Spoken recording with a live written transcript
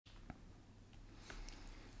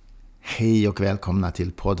Hej och välkomna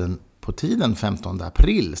till podden på tiden 15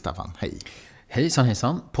 april, Staffan. Hej. Hejsan,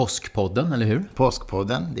 hejsan. Påskpodden, eller hur?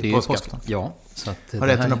 Påskpodden, det är påskafton. Ja. Så att har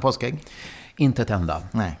du ätit några påskägg? Inte ett enda.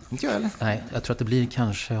 Nej, inte jag heller. Nej, jag tror att det blir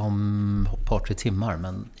kanske om ett par, 3 timmar.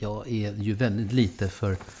 Men jag är ju väldigt lite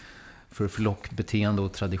för flockbeteende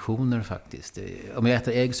och traditioner faktiskt. Om jag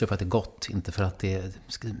äter ägg så är det för att det är gott, inte för att det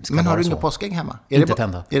ska vara så. Men har du inga påskägg hemma? Inte ett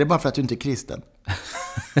enda. Är det bara för att du inte är kristen?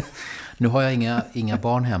 Nu har jag inga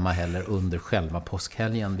barn hemma heller under själva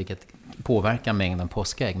påskhelgen, vilket påverkar mängden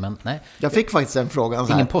påskägg. Men nej. Jag fick faktiskt en fråga.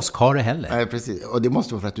 Ingen påskhare heller. Nej, precis. Och det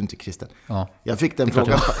måste vara för att du inte är kristen. Ja. Jag fick den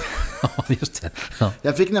frågan. Ja, just det. Ja.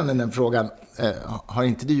 Jag fick nämligen den frågan. Har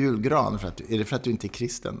inte du julgran? Är det för att du inte är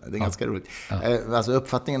kristen? Det är ganska roligt. Ja. Alltså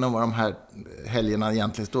uppfattningen om vad de här helgerna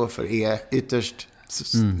egentligen står för är ytterst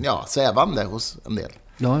svävande hos en del.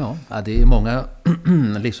 Ja, det är många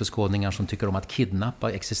livsåskådningar som tycker om att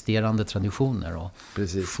kidnappa existerande traditioner och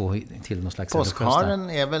få till någon slags... Påskharen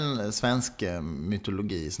är väl svensk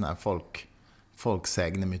mytologi, sån här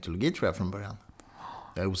folksägande mytologi tror jag från början.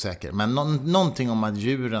 Jag är osäker, men någonting om att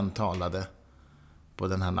djuren talade på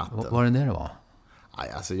den här natten. Var det var?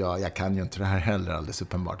 Alltså jag kan ju inte det här heller alldeles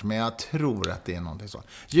uppenbart, men jag tror att det är någonting så.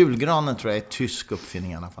 Julgranen tror jag är tysk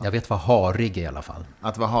uppfinning i alla fall. Jag vet vad harig är i alla fall.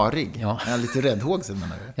 Att vara harig? Ja. Jag är lite räddhågsen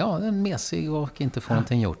menar du? Ja, den är mesig och inte får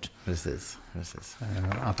någonting gjort. Precis.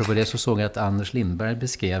 Apropå det så såg jag att Anders Lindberg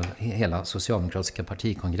beskrev hela socialdemokratiska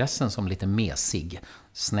partikongressen som lite mesig,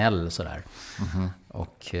 snäll sådär. Mm-hmm.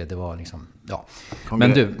 Och det var liksom, ja.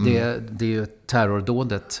 Men du, det är ju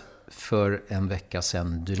terrordådet för en vecka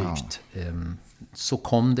sedan drygt. Ja. Så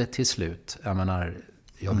kom det till slut.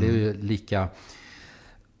 Jag blev ju lika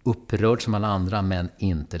upprörd som alla andra, men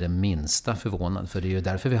inte det minsta förvånad. För det är ju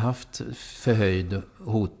därför vi har haft förhöjd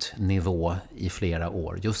hotnivå i flera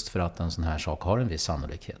år. Just för att en sån här sak har en viss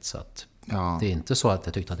sannolikhet. Så att det är inte så att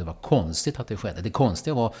jag tyckte att det var konstigt att det skedde. Det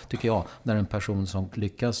konstiga var, tycker jag, när en person som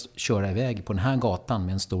lyckas köra iväg på den här gatan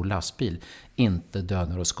med en stor lastbil inte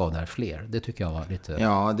dödar och skadar fler. Det tycker jag var lite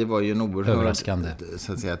det var ju en oerhört överraskande,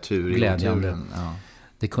 så att säga, tur i glädjande. Ja.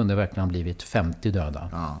 Det kunde verkligen ha blivit 50 döda.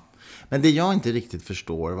 Ja. Men det jag inte riktigt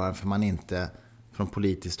förstår varför man inte från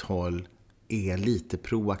politiskt håll är lite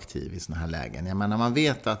proaktiv i såna här lägen. Jag menar, man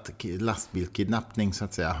vet att lastbilskidnappning så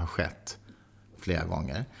att säga har skett flera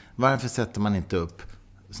gånger. Varför sätter man inte upp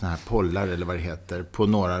såna här pollar eller vad det heter på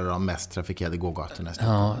några av de mest trafikerade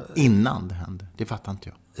gågatorna innan det händer? Det fattar inte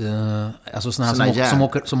jag. Alltså såna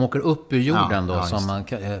här som åker upp ur jorden då, som man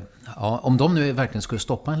om de nu verkligen skulle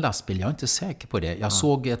stoppa en lastbil, jag är inte säker på det. Jag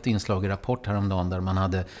såg ett inslag i Rapport häromdagen där man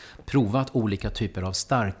hade provat olika typer av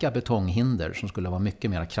starka betonghinder som skulle vara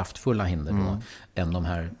mycket mer kraftfulla hinder då, än de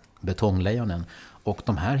här betonglejonen. Och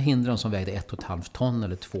de här hindren som vägde 1,5 ton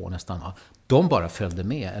eller 2 nästan, de bara följde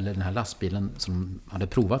med, eller den här lastbilen som hade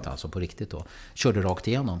provat alltså på riktigt då, körde rakt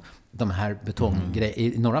igenom. De här betonggrejerna,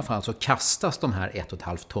 i några fall så kastas de här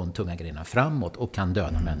 1,5 ton tunga grejerna framåt och kan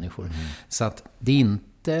döda människor. Så att det är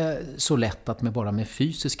inte så lätt att bara med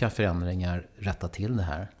fysiska förändringar rätta till det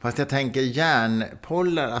här. Fast jag tänker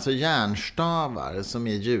järnpollar, alltså järnstavar som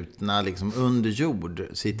är gjutna liksom under jord,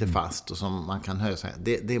 sitter fast och som man kan höja sig.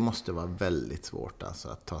 Det måste vara väldigt svårt alltså,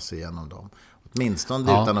 att ta sig igenom dem. Åtminstone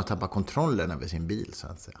utan att tappa kontrollen över sin bil så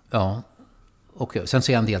att säga. Ja. Och sen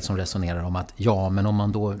ser jag en del som resonerar om att men om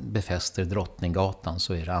man då befäster Drottninggatan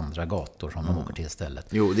så är det andra gator som de åker till istället.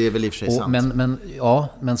 Jo, det är väl i och för sig sant.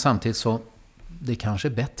 Men samtidigt så det kanske är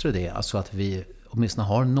bättre det, alltså att vi åtminstone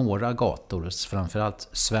har några gator, framförallt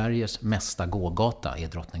Sveriges mesta gågata är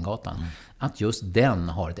Drottninggatan, att just den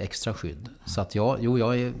har ett extra skydd. Så att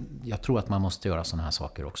jag tror att man måste göra sådana här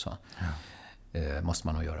saker också. Måste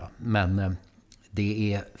man nog göra. Men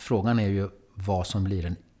frågan är ju vad som blir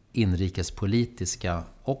den inrikespolitiska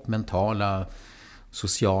och mentala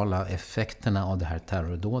sociala effekterna av det här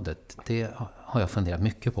terrordådet. Det har jag funderat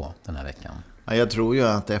mycket på den här veckan. Ja, jag tror ju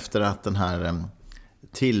att efter att den här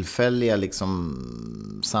tillfälliga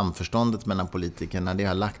samförståndet mellan politiker, när det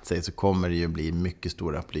har lagt sig, så kommer det ju bli mycket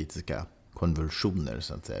stora politiska konvulsioner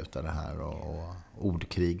så att säga, utav det här och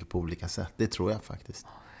ordkrig på olika sätt. Det tror jag faktiskt.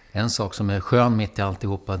 En sak som är skön mitt i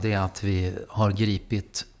alltihopa, det är att vi har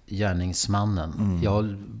gripit gärningsmannen.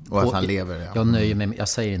 Och att han lever. Jag nöjer mig, jag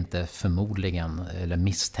säger inte förmodligen eller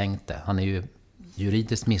misstänkte. Han är ju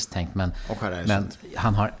juridiskt misstänkt, men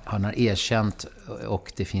han har erkänt,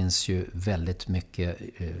 och det finns ju väldigt mycket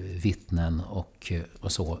vittnen och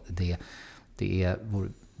så.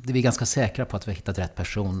 Vi är ganska säkra på att vi har hittat rätt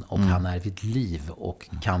person, och han är vid liv och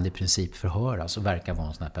kan i princip förhöras och verkar vara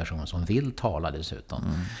en sån här person som vill tala dessutom.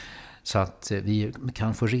 Så att vi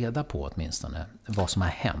kan få reda på åtminstone vad som har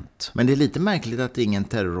hänt. Men det är lite märkligt att ingen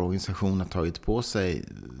terrororganisation har tagit på sig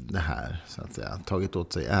det här, så att säga. Tagit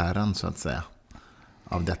åt sig äran, så att säga,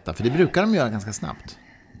 av detta. För det brukar de göra ganska snabbt.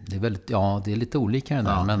 Det är lite olika det där.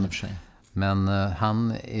 Ja, men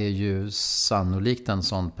han är ju sannolikt en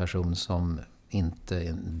sån person som inte är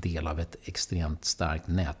en del av ett extremt starkt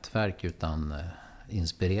nätverk utan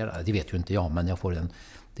inspirerad. Det vet ju inte jag, men jag får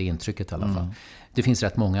det intrycket i alla fall. Det finns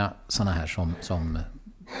rätt många såna här som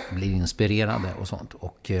blir inspirerade och sånt.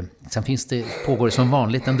 Och sen pågår det som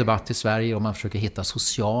vanligt en debatt i Sverige om man försöker hitta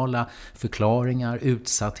sociala förklaringar,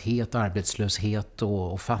 utsatthet, arbetslöshet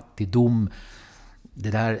och fattigdom.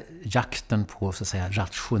 Det där jakten på så att säga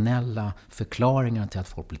rationella förklaringar till att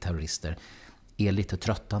folk blir terrorister är lite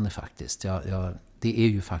tröttande faktiskt. Det är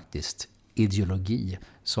ju faktiskt ideologi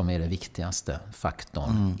som är den viktigaste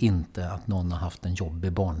faktorn. Inte att någon har haft en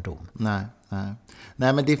jobbig barndom. Nej,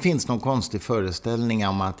 men det finns någon konstig föreställning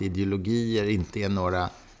om att ideologier inte är några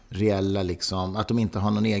reella, liksom, att de inte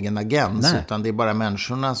har någon egen agens. Nej. Utan det är bara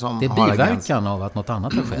människorna som har agens. Det är biverkan av att något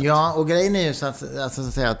annat har skett. Ja, och grejen är ju så att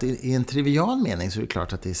säga att i en trivial mening så är det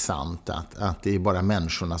klart att det är sant att det är bara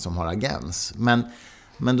människorna som har agens.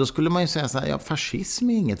 Men då skulle man ju säga så här, fascism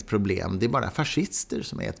är inget problem. Det är bara fascister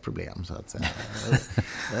som är ett problem, så att säga.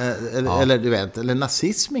 Eller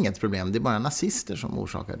nazism är inget problem. Det är bara nazister som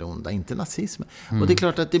orsakar det onda, inte nazism. Och det är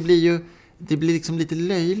klart att det blir liksom lite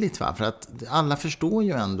löjligt, va? För att alla förstår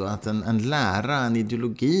ju ändå att en lära, en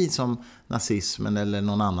ideologi som nazismen eller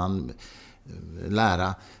någon annan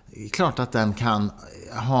lära, är klart att den kan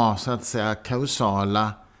ha, så att säga,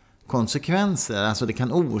 kausala konsekvenser. Alltså det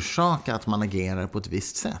kan orsaka att man agerar på ett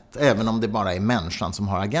visst sätt. Även om det bara är människan som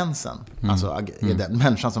har agensen. Alltså är det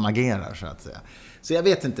människan som agerar, så att säga. Så jag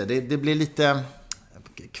vet inte, det blir lite...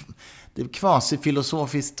 Det är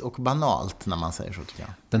kvasifilosofiskt och banalt när man säger så, tycker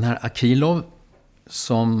jag. Den här Akilov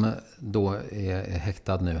som då är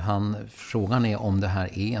häktad nu, frågan är om det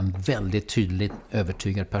här är en väldigt tydligt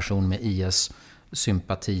övertygad person med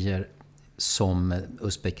IS-sympatier som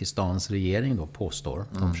Uzbekistans regering då påstår.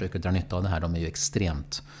 De försöker dra nytta av det här. De är ju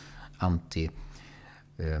extremt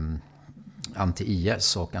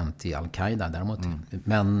anti-IS och anti-Al-Qaida däremot.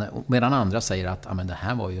 Men medan andra säger att det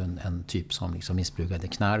här var ju en typ som liksom missbrukade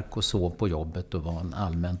knark och sov på jobbet och var en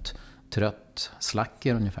allmänt trött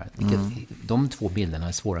slacker ungefär. De två bilderna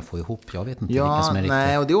är svåra att få ihop. Jag vet inte vilka som är riktigt.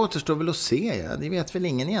 Nej, och det återstår väl att se. Det vet väl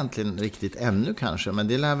ingen egentligen riktigt ännu kanske. Men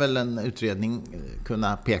det lär väl en utredning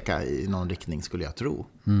kunna peka i någon riktning, skulle jag tro.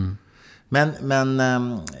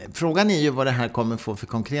 Men frågan är ju vad det här kommer få för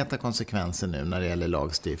konkreta konsekvenser nu när det gäller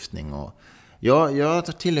lagstiftning. Och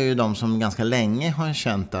jag tillhör ju de som ganska länge har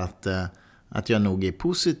känt att jag nog är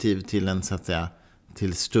positiv till en, så att säga,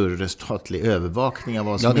 till större statlig övervakning av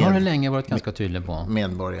vad som det har du länge varit ganska tydlig på.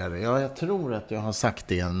 Medborgare. Ja, jag tror att jag har sagt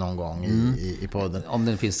det någon gång i podden. Om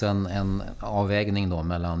det finns en avvägning då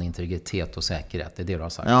mellan integritet och säkerhet, det är det du har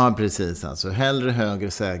sagt. Ja, precis. Alltså, hellre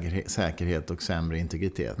högre säkerhet och sämre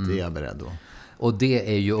integritet. Det är jag beredd att. Och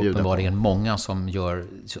det är ju uppenbarligen många som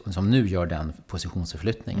nu gör den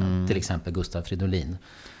positionsförflyttningen. Till exempel Gustav Fridolin.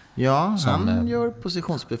 Ja, han gör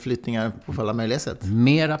positionsbeflyttningar på alla möjliga sätt.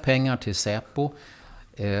 Mera pengar till Säpo.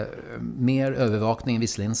 Mer övervakning,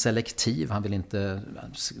 visserligen selektiv. Han vill inte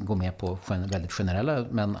gå med på väldigt generella,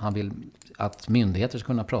 men han vill att myndigheter ska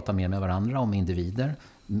kunna prata mer med varandra om individer.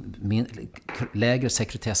 Lägre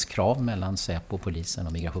sekretesskrav mellan Säpo, polisen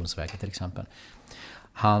och Migrationsverket till exempel.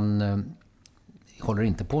 Han håller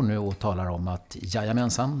inte på nu och talar om att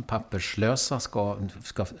jajamensan, papperslösa ska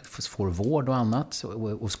få vård och annat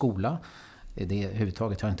och skola. Det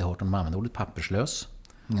överhuvudtaget har jag inte hört om använda ordet papperslös.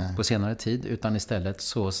 Nej. På senare tid, utan istället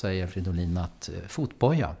så säger Fridolin att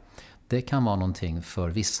fotboja, det kan vara någonting för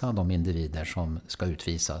vissa av de individer som ska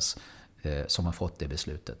utvisas, som har fått det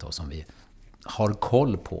beslutet och som vi har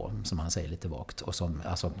koll på, som han säger lite vagt, och som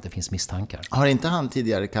det finns misstankar. Har inte han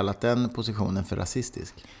tidigare kallat den positionen för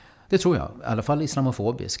rasistisk? Det tror jag, i alla fall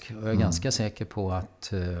islamofobisk. Jag är ganska säker på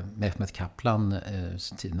att Mehmet Kaplan,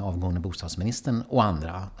 den avgående bostadsministern och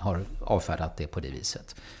andra har avfärdat det på det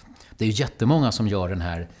viset. Det är ju jättemånga som gör den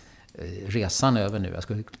här resan över nu. Jag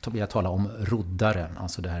skulle vilja tala om roddare,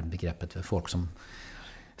 alltså det här begreppet för folk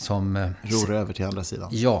som ror över till andra sidan.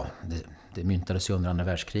 Ja, det myntades ju under andra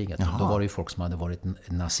världskriget. Jaha. Då var det ju folk som hade varit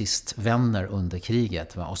nazistvänner under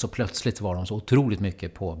kriget. Va? Och så plötsligt var de så otroligt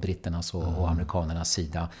mycket på britternas och amerikanernas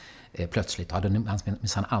sida. Plötsligt hade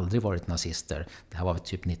minsann aldrig varit nazister. Det här var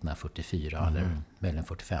typ 1944 eller möjligen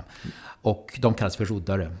 45. Och de kallas för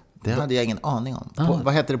roddare. Det hade jag ingen aning om.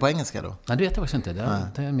 Vad heter det på engelska då? Nej, det vet jag faktiskt inte.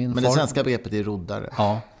 Det är min men det svenska begreppet är roddare.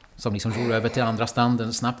 Ja, som liksom ror över till andra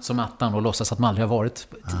standen snabbt som attan och låtsas att man aldrig har varit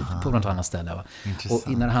på något annat ställe. Va?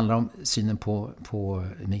 Och när det handlar om synen på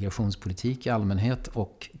migrationspolitik i allmänhet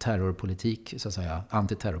och terrorpolitik, så att säga,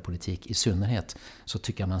 antiterrorpolitik i synnerhet, så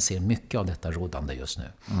tycker jag man ser mycket av detta rådande just nu.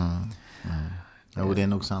 Jo, det är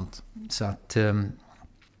nog sant. Så att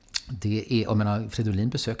Fridolin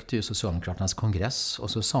besökte ju Socialdemokraternas kongress och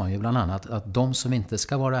så sa han ju bland annat att de som inte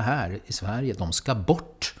ska vara här i Sverige, de ska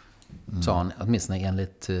bort. Sa han, åtminstone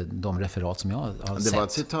enligt de referat som jag har sett. Det var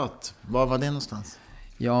ett citat. Var var det någonstans?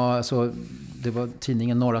 Ja, alltså, det var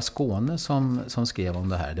tidningen Norra Skåne som skrev om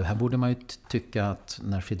det här. Det här borde man ju tycka att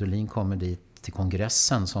när Fridolin kommer dit till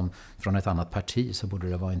kongressen från ett annat parti, så borde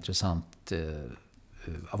det vara intressant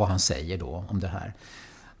vad han säger då om det här.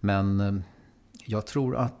 Men jag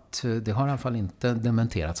tror att det har i alla fall inte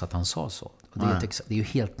dementerats att han sa så. Och det är ju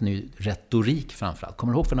helt ny retorik framförallt.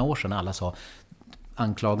 Kommer du ihåg för några år sedan alla sa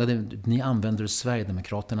ni använder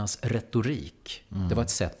Sverigedemokraternas retorik. Det var ett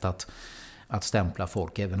sätt att stämpla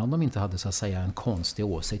folk, även om de inte hade så att säga en konstig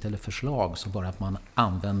åsikt eller förslag, så bara att man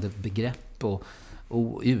använde begrepp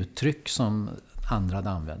och uttryck som andra hade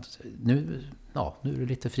använt. Nu är det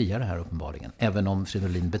lite friare här uppenbarligen. Även om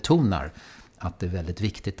Fridolin betonar att det är väldigt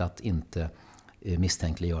viktigt att inte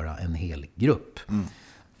misstänkliggöra en hel grupp.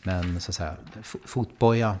 Men så att säga,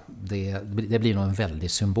 fotboja, det blir nog en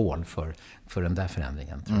väldig symbol för den där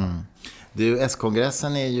förändringen, tror jag.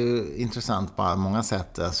 S-kongressen är ju intressant på många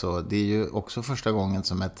sätt. Alltså, det är ju också första gången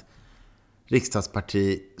som ett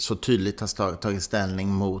riksdagsparti så tydligt har tagit ställning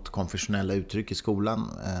mot konfessionella uttryck i skolan.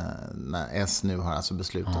 När S nu har alltså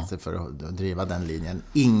beslutat sig för att driva den linjen.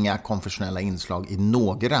 Inga konfessionella inslag i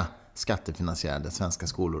några skattefinansierade svenska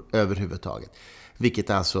skolor överhuvudtaget. Vilket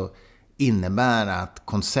alltså innebär att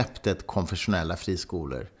konceptet konfessionella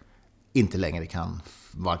friskolor inte längre kan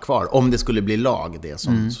vara kvar. Om det skulle bli lag, det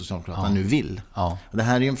som Socialdemokraterna nu vill. Ja. Det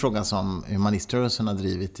här är ju en fråga som humaniströrelsen har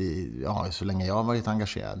drivit så länge jag har varit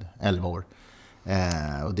engagerad, 11 år.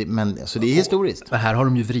 Så det är historiskt. Och här har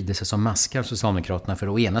de ju vridit sig som maskar, Socialdemokraterna, för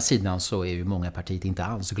å ena sidan så är ju många partier inte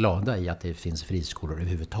alls glada i att det finns friskolor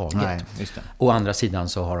överhuvudtaget. Nej, just det. Å andra sidan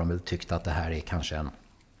så har de väl tyckt att det här är kanske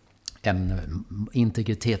en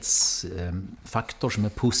integritetsfaktor som är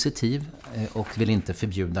positiv och vill inte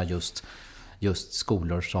förbjuda just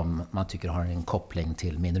skolor som man tycker har en koppling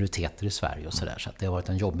till minoriteter i Sverige och sådär. Så att det har varit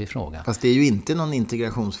en jobbig fråga. Fast det är ju inte någon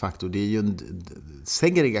integrationsfaktor, det är ju en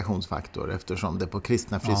segregationsfaktor, eftersom det på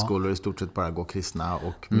kristna friskolor i stort sett bara går kristna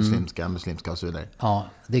och muslimska och så vidare. Ja,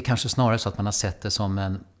 det är kanske snarare så att man har sett det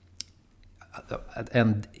som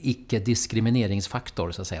en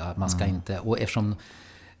icke-diskrimineringsfaktor, så att säga. Man ska inte, och eftersom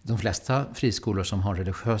de flesta friskolor som har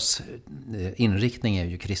religiös inriktning är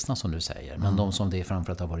ju kristna, som du säger. Men de som det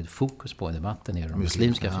framförallt har varit fokus på i debatten är de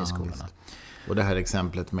muslimska friskolorna. Och det här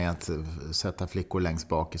exemplet med att sätta flickor längst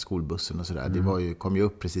bak i skolbussen och sådär, det kom ju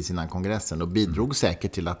upp precis innan kongressen och bidrog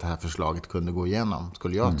säkert till att det här förslaget kunde gå igenom,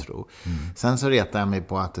 skulle jag tro. Sen så retar jag mig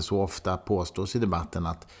på att det så ofta påstås i debatten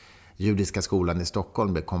att judiska skolan i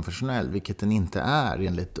Stockholm är konfessionell, vilket den inte är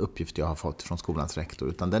enligt uppgift jag har fått från skolans rektor,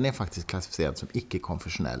 utan den är faktiskt klassificerad som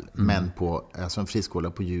icke-konfessionell, men alltså en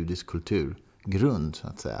friskola på judisk kulturgrund, så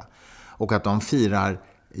att säga. Och att de firar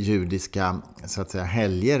judiska, så att säga,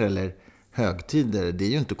 helger eller högtider, det är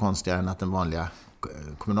ju inte konstigare än att den vanliga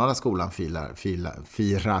kommunala skolan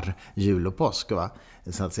firar jul och påsk, va?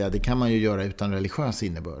 Så att säga, det kan man ju göra utan religiös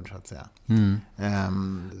innebörd, så att säga.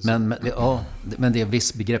 Men det är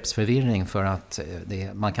viss begreppsförvirring, för att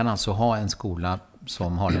man kan alltså ha en skola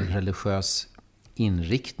som har en religiös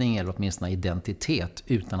inriktning eller åtminstone identitet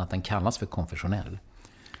utan att den kallas för konfessionell.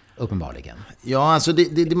 Uppenbarligen. Ja, alltså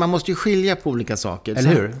man måste ju skilja på olika saker.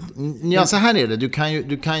 Eller hur? Ja, så här är det.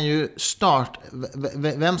 Du kan ju starta,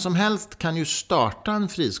 vem som helst kan ju starta en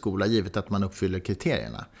friskola givet att man uppfyller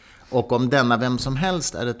kriterierna. Och om denna vem som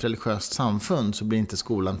helst är ett religiöst samfund, så blir inte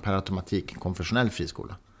skolan per automatik en konfessionell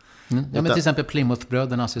friskola. Ja, men till exempel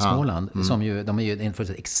Plymouthbröderna i Småland, som ju, de är ju en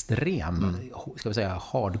extrem, ska vi säga,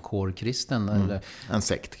 hardcore-kristen. Eller, en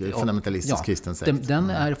sekt, fundamentalistisk kristen sekt. Den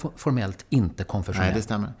är formellt inte konfessionell. Nej, det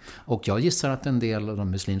stämmer. Och jag gissar att en del av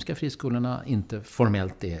de muslimska friskolorna inte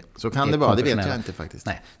formellt är. Så kan det vara, det vet jag inte faktiskt.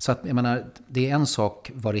 Nej, så att, jag menar, det är en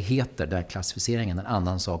sak vad det heter, där klassificeringen, en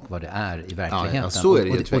annan sak vad det är i verkligheten. Ja, så är det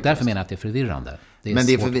ju, och därför menar jag att det är förvirrande. Men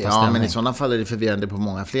men i sådana fall är det förvirrande på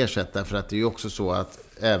många fler sätt, därför att det är ju också så att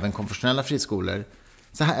även konfessionella friskolor,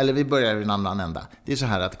 så här, eller vi börjar i en annan ända. Det är så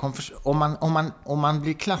här att om man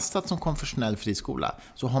blir klassad som konfessionell friskola,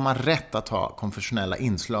 så har man rätt att ha konfessionella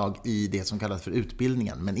inslag i det som kallas för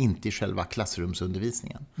utbildningen, men inte i själva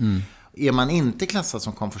klassrumsundervisningen. Är man inte klassad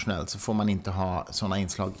som konfessionell, så får man inte ha sådana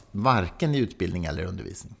inslag varken i utbildning eller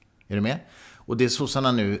undervisning. Är du med? Och det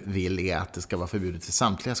sossarna nu vill är att det ska vara förbjudet i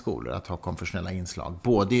samtliga skolor att ha konfessionella inslag,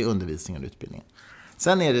 både i undervisningen och utbildningen.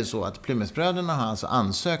 Sen är det så att Plymouthbröderna har alltså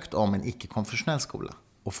ansökt om en icke-konfessionell skola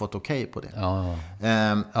och fått okej på det.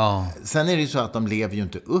 Sen är det ju så att de lever ju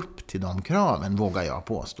inte upp till de kraven, vågar jag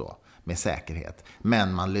påstå, med säkerhet.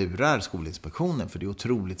 Men man lurar Skolinspektionen, för det är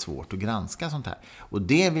otroligt svårt att granska sånt här. Och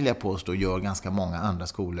det vill jag påstå gör ganska många andra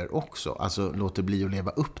skolor också. Alltså låter bli att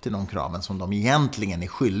leva upp till de kraven som de egentligen är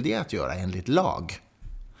skyldiga att göra enligt lag.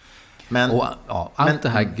 Allt det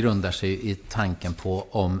här grundar sig i tanken på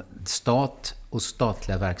om stat och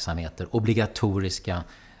statliga verksamheter, obligatoriska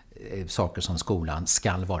saker som skolan,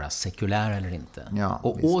 ska vara sekulära eller inte. Ja,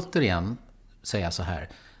 och visst. Återigen säger jag så här: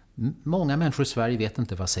 många människor i Sverige vet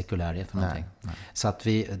inte vad sekulär är för någonting. Nej.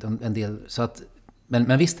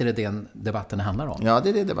 Men visst är det den debatten det handlar om. Ja, det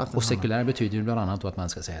är det debatten. Och sekulär betyder ju bland annat att man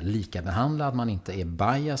ska säga lika behandlad, man inte är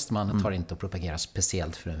biased, man tar inte och propagerar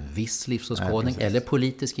speciellt för en viss livsåskådning eller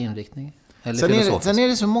politisk inriktning. Sen är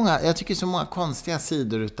det så många, jag tycker så många konstiga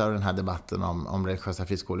sidor utav den här debatten om religiösa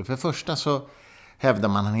friskolor. För det första så hävdar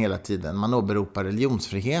man hela tiden, man åberopar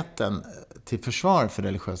religionsfriheten till försvar för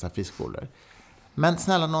religiösa friskolor. Men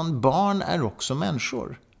snälla någon, barn är också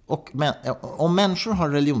människor. Och om människor har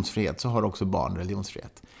religionsfrihet så har också barn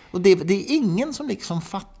religionsfrihet. Och det är ingen som liksom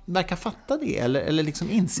verkar fatta det eller liksom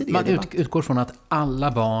inser det. Man utgår från att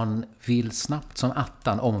alla barn vill snabbt som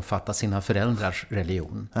attan omfatta sina föräldrars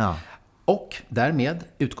religion. Ja. Och därmed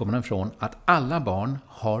utgår man från att alla barn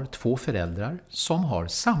har 2 föräldrar som har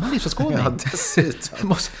samma livsåskådning. Ja,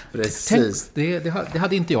 dessutom. Precis. Det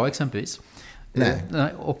hade inte jag exempelvis.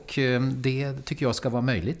 Nej. Och det tycker jag ska vara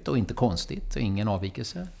möjligt och inte konstigt. Ingen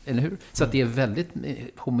avvikelse, eller hur? Så att det är väldigt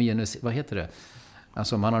homogenes, vad heter det?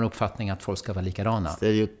 Alltså man har en uppfattning att folk ska vara likadana.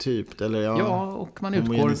 Stereotypt, eller ja, och man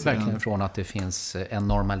utgår verkligen från att det finns en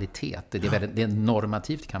normalitet. Det är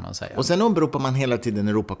normativt, kan man säga. Och sen åberopar man hela tiden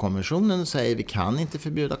Europakonventionen och säger vi kan inte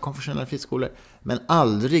förbjuda konfessionella friskolor. Men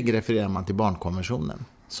aldrig refererar man till barnkonventionen,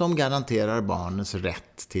 som garanterar barnens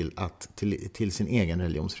rätt till sin egen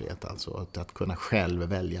religionsfrihet, alltså att kunna själv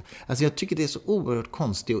välja. Alltså jag tycker det är så oerhört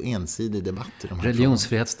konstig och ensidig debatt i de här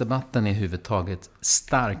Religionsfrihetsdebatten är i huvudtaget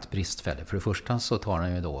starkt bristfällig. För det första så tar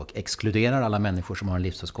den ju då och exkluderar alla människor som har en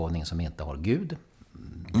livsåskådning som inte har Gud.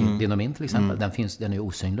 Dinomin till exempel, den är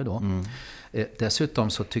osynlig då. Dessutom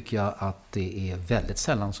så tycker jag att det är väldigt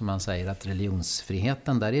sällan som man säger att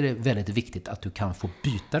religionsfriheten, där är det väldigt viktigt att du kan få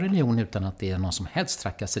byta religion utan att det är någon som helst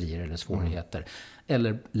trakasserier eller svårigheter.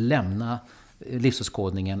 Eller lämna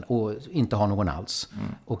livsåskådningen och inte ha någon alls.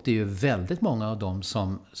 Och det är ju väldigt många av dem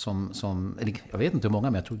som eller jag vet inte hur många,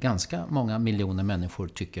 men jag tror ganska många miljoner människor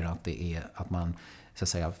tycker att det är att man så att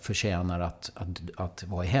säga förtjänar att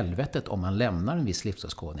vara i helvetet om man lämnar en viss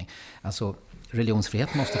livsåskådning. Alltså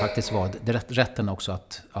religionsfrihet måste faktiskt vara rätten också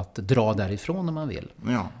att dra därifrån om man vill.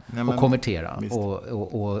 Ja, och konvertera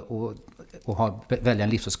och välja en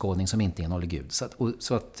livsåskådning som inte innehåller Gud.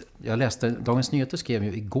 Så att jag läste, Dagens Nyheter skrev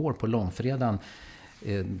ju igår på långfredagen,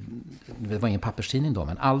 det var ingen papperstidning då,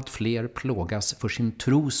 men allt fler plågas för sin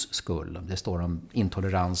tros skull. Det står om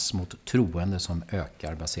intolerans mot troende som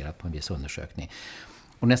ökar baserat på en viss undersökning.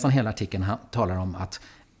 Och nästan hela artikeln talar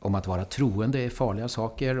om att vara troende är farliga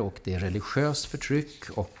saker, och det är religiöst förtryck,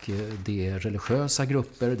 och det är religiösa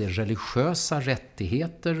grupper, det är religiösa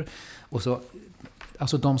rättigheter, och så.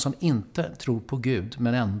 Alltså de som inte tror på Gud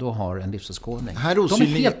men ändå har en livsåskådning. Här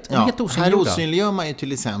osynliggör man ju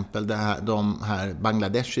till exempel de här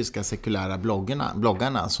bangladeshiska sekulära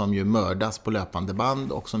bloggarna som ju mördas på löpande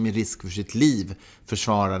band och som i risk för sitt liv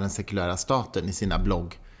försvarar den sekulära staten i sina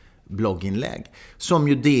blogginlägg. Som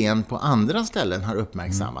ju DN på andra ställen har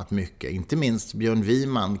uppmärksammat mycket. Inte minst Björn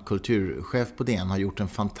Wiman, kulturchef på DN, har gjort en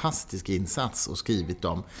fantastisk insats och skrivit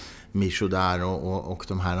om Mishodar och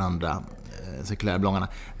de här andra sekulära bloggarna.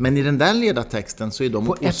 Men i den där ledartexten så är de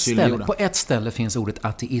osynliggjorda. På ett ställe finns ordet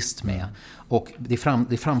ateist med. Och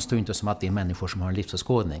det framstår inte som att det är människor som har en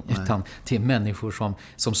livsåskådning. Nej. Utan det är människor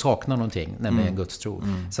som saknar någonting, nämligen Guds tro.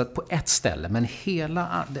 Så att på ett ställe, men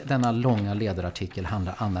hela denna långa ledarartikel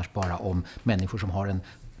handlar annars bara om människor som har en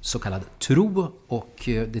så kallad tro, och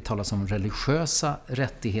det talas om religiösa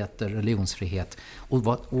rättigheter, religionsfrihet.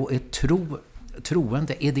 Och är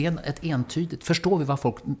troende, är det ett entydigt? Förstår vi vad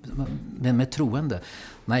folk med troende?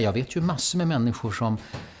 Nej, jag vet ju massor med människor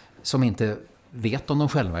som inte vet om de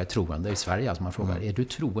själva är troende i Sverige. Alltså man frågar, är du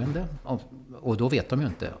troende? Och då vet de ju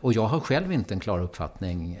inte. Och jag har själv inte en klar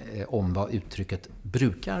uppfattning om vad uttrycket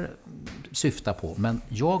brukar syfta på. Men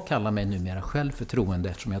jag kallar mig numera själv för troende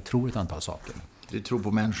eftersom jag tror ett antal saker. Du tror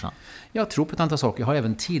på människan? Jag tror på ett antal saker. Jag har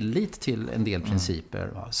även tillit till en del principer.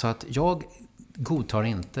 Va? Så att jag godtar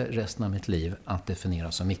inte resten av mitt liv att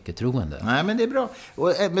definieras som icke-troende. Nej, men det är bra.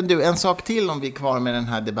 Men du, en sak till om vi är kvar med den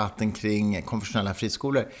här debatten kring konfessionella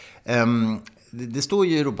friskolor. Det står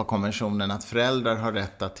ju i Europakonventionen att föräldrar har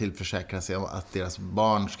rätt att tillförsäkra sig att deras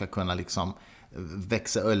barn ska kunna liksom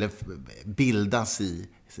växa eller bildas i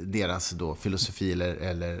deras då filosofi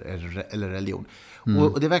eller religion.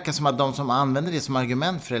 Och det verkar som att de som använder det som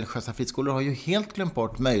argument för religiösa friskolor har ju helt glömt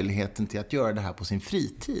bort möjligheten till att göra det här på sin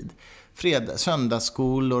fritid.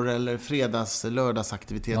 Söndagsskolor eller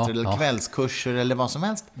lördagsaktiviteter eller kvällskurser eller vad som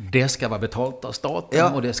helst. Det ska vara betalt av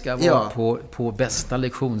staten och det ska vara på bästa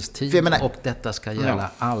lektionstid och detta ska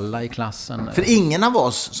gälla alla i klassen. För ingen av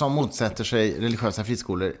oss som motsätter sig religiösa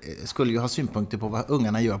friskolor skulle ju ha synpunkter på vad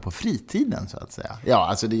ungarna gör på fritiden så att säga. Ja,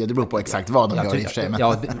 alltså det beror på exakt vad de gör i och för sig. Men...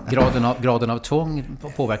 Ja, graden av tvång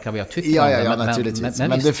påverkar vad jag tycker. Ja, naturligtvis.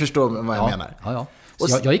 Men du förstår vad jag menar. Ja.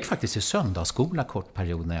 Jag gick faktiskt i söndagsskola kort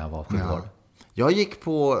period när jag var 7 år. Jag gick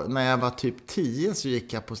när jag var typ 10 så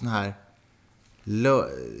gick jag på sån här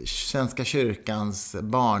Svenska kyrkans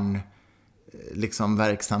barn liksom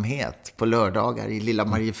verksamhet på lördagar i Lilla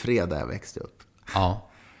Mariefred där jag växte upp. Ja.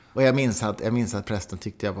 Och jag minns att prästen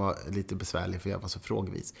tyckte jag var lite besvärlig för jag var så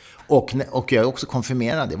frågvis. Och jag är också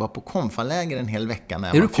konfirmerad. Jag var på konfaläger en hel vecka när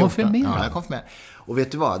jag var 14. Är du konfirmerad? Ja, jag är konfirmerad. Och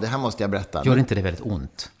vet du vad? Det här måste jag berätta. Gör inte det väldigt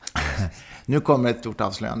ont? Nu kommer ett stort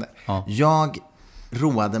avslöjande. Ja. Jag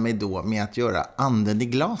roade mig då med att göra anden i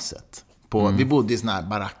glaset. Vi bodde i såna här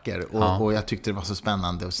baracker och jag tyckte det var så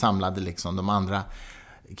spännande och samlade liksom de andra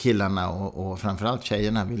killarna och framförallt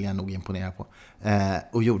tjejerna vill jag nog imponera på.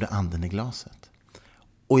 Och gjorde anden i glaset.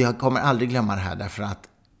 Och jag kommer aldrig glömma det här därför att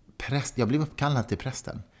jag blev uppkallad till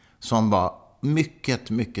prästen som var mycket,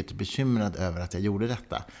 mycket bekymrad över att jag gjorde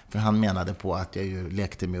detta. För han menade på att jag ju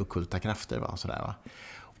lekte med ockulta krafter och sådär va.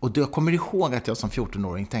 Och då jag kommer ihåg att jag som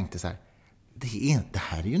 14-åring tänkte så här, det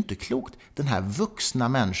här är ju inte klokt. Den här vuxna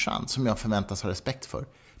människan som jag förväntas ha respekt för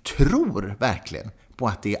tror verkligen på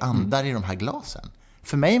att det är andar i de här glasen.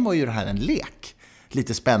 För mig var ju det här en lek.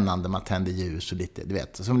 Lite spännande, man tände ljus och lite, du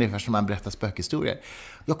vet, som ungefär som man berättar spökhistorier.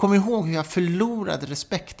 Jag kommer ihåg hur jag förlorade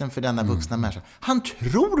respekten för denna vuxna människa. Han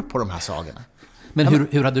tror på de här sagorna. Men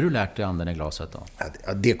hur hade du lärt dig anden i glaset då?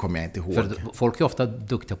 Ja, det kommer jag inte ihåg. För folk är ofta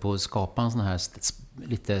duktiga på att skapa en sån här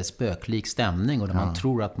lite spöklik stämning och där man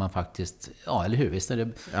tror att man faktiskt, eller hur, visst är det,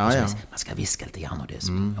 man ska viska lite grann och det.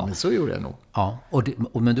 Men så gjorde jag nog. Ja,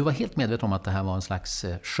 men du var helt medveten om att det här var en slags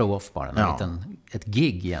show-off bara, ett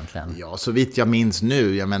gig egentligen. Ja, så vitt jag minns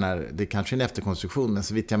nu, jag menar, det är kanske en efterkonstruktion, men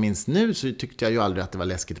så vitt jag minns nu så tyckte jag ju aldrig att det var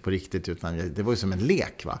läskigt på riktigt, utan det var ju som en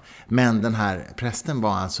lek va. Men den här prästen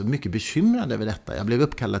var alltså mycket bekymrad över detta. Jag blev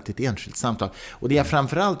uppkallad till ett enskilt samtal. Och det jag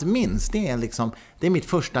framförallt minns, det är mitt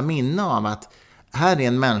första minne av att här är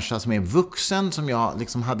en människa som är vuxen, som jag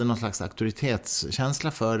liksom hade någon slags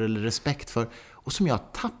auktoritetskänsla för eller respekt för och som jag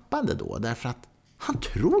tappade då därför att han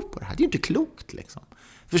tror på det här. Det är ju inte klokt liksom.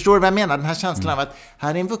 Förstår du vad jag menar? Den här känslan av att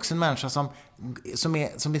här är en vuxen människa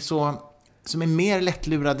som är mer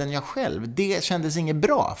lättlurad än jag själv. Det kändes inget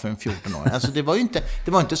bra för en 14-åring. Alltså det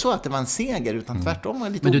var inte så att det var en seger utan tvärtom var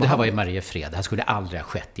det lite. Men det här var i Mariefred. Det här skulle aldrig ha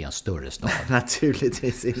skett i en större stad.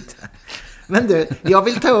 Naturligtvis inte. Men du, jag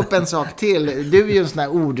vill ta upp en sak till. Du är ju en sån här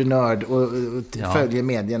ordnörd och följer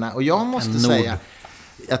medierna. Och jag måste säga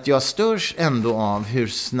att jag störs ändå av hur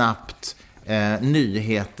snabbt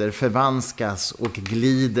nyheter förvanskas och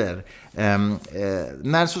glider.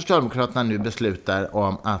 När Socialdemokraterna nu beslutar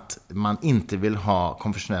om att man inte vill ha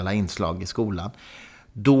konfessionella inslag i skolan,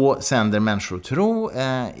 då sänder Människor och tro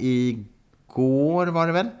igår var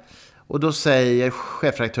det väl. Och då säger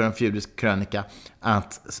chefredaktören för Judisk krönika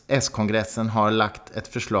att S-kongressen har lagt ett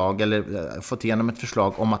förslag eller fått igenom ett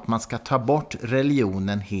förslag om att man ska ta bort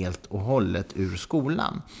religionen helt och hållet ur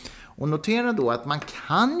skolan. Och notera då att man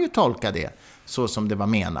kan ju tolka det så som det var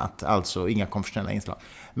menat, alltså inga konfessionella inslag.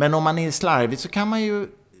 Men om man är slarvig så kan man ju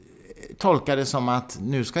tolka det som att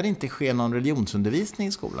nu ska det inte ske någon religionsundervisning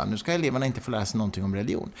i skolan. Nu ska eleverna inte få lära sig någonting om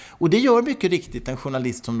religion. Och det gör mycket riktigt en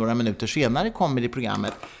journalist som några minuter senare kommer i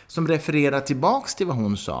programmet som refererar tillbaks till vad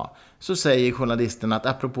hon sa. Så säger journalisten att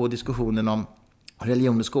apropå diskussionen om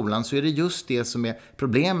religion i skolan så är det just det som är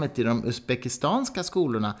problemet i de uzbekistanska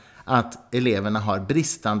skolorna, att eleverna har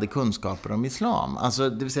bristande kunskaper om islam. Alltså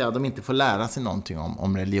det vill säga att de inte får lära sig någonting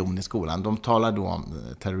om religion i skolan. De talar då om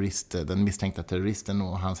den misstänkta terroristen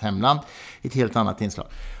och hans hemland i ett helt annat inslag.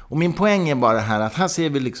 Och min poäng är bara här att här ser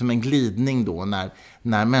vi liksom en glidning då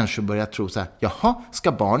när människor börjar tro så här, jaha,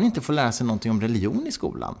 ska barn inte få lära sig någonting om religion i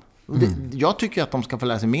skolan? Jag tycker att de ska få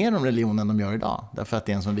lära sig mer om religion än de gör idag. Därför att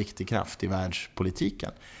det är en sån viktig kraft i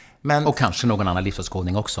världspolitiken. Och kanske någon annan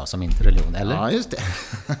livsåskådning också, som inte religion, eller? Ja, just det.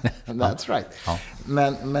 That's right. Ja.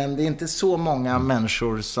 Men det är inte så många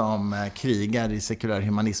människor som krigar i sekulär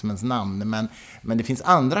humanismens namn. Men det finns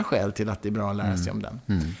andra skäl till att det är bra att lära sig om den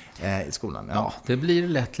i skolan. Ja, det blir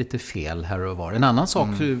lätt lite fel här och var. En annan sak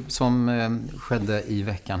som skedde i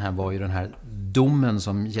veckan här var ju den här domen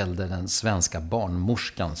som gällde den svenska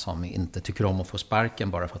barnmorskan som inte tycker om att få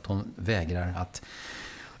sparken bara för att hon vägrar att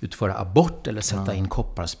utföra abort eller sätta in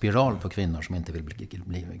kopparspiral på kvinnor som inte vill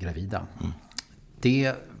bli gravida.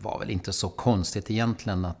 Det var väl inte så konstigt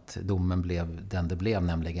egentligen att domen blev den det blev,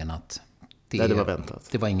 nämligen att det var väntat.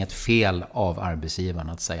 Det var inget fel av arbetsgivaren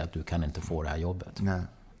att säga att du kan inte få det här jobbet. Nej.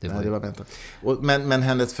 Det var väntat. Men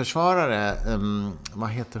hennes försvarare, vad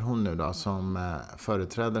heter hon nu då som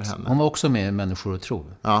företräder henne? Hon var också med i Människor och tro.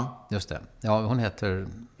 Ja. Just det. Ja, hon heter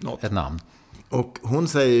ett namn. Och hon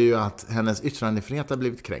säger ju att hennes yttrandefrihet har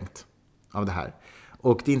blivit kränkt av det här.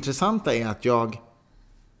 Och det intressanta är att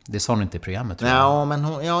Det sa hon inte i programmet, tror jag. Ja, men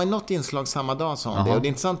i något inslag samma dag sa hon det. Och det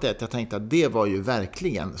intressanta är att jag tänkte att det var ju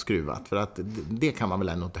verkligen skruvat. För att det kan man väl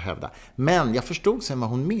ändå inte hävda. Men jag förstod sen vad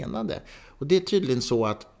hon menade. Och det är tydligen så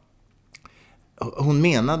att hon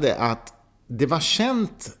menade att det var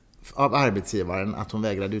känt av arbetsgivaren att hon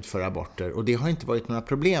vägrade utföra aborter. Och det har inte varit några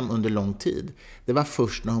problem under lång tid. Det var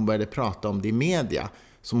först när hon började prata om det i media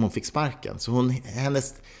som hon fick sparken. Så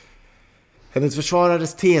hennes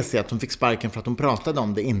försvarares tes är att hon fick sparken för att hon pratade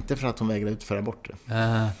om det, inte för att hon vägrade utföra aborter.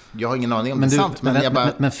 Jag har ingen aning om det är sant, men jag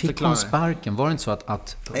bara men fick hon sparken? Var det inte så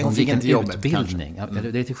att hon fick en utbildning?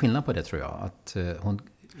 Det är till skillnad på det, tror jag. Att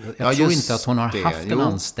jag tror inte att hon har haft en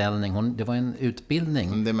anställning. Det var en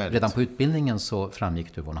utbildning. Redan på utbildningen så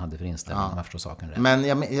framgick det vad hon hade för inställning, om jag förstår saken rätt.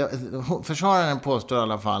 Men försvararen påstår i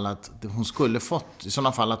alla fall att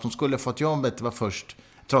hon skulle fått jobbet. Det var först,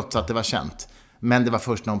 trots att det var känt. Men det var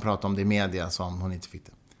först när hon pratade om det i media som hon inte fick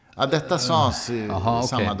det. Ja, detta sades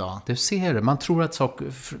samma dag. Du ser, man tror att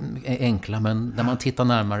saker är enkla, men när man tittar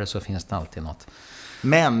närmare så finns det alltid något.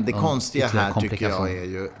 Men det konstiga här tycker jag är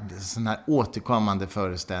ju den här återkommande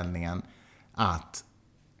föreställningen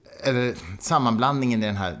eller sammanblandningen i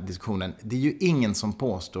den här diskussionen. Det är ju ingen som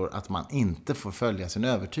påstår att man inte får följa sin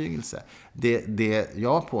övertygelse. Det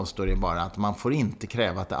jag påstår är bara att man får inte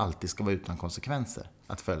kräva att det alltid ska vara utan konsekvenser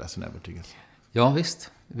att följa sin övertygelse. Ja,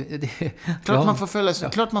 visst.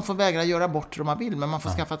 Klart man får vägra göra aborter om man vill, men man får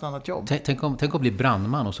skaffa ett annat jobb. Tänk att bli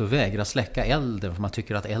brandman och så vägra släcka elden, för man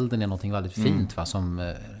tycker att elden är något väldigt fint, va?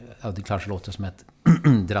 Som, det kanske låter som ett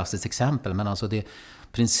drastiskt exempel, men alltså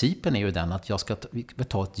principen är ju den att jag ska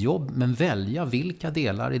ta ett jobb, men välja vilka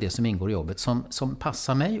delar i det som ingår i jobbet som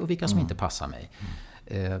passar mig och vilka som inte passar mig.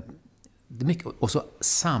 Det är mycket. Och så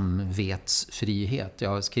samvetsfrihet.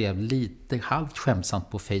 Jag skrev lite halvt skämtsamt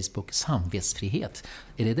på Facebook, samvetsfrihet.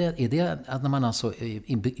 Är det att när man alltså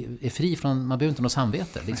är fri från, man behöver inte något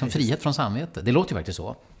samvete, liksom frihet från samvete. Det låter ju faktiskt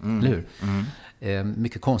så, eller hur?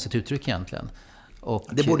 Mycket konstigt uttryck egentligen. Och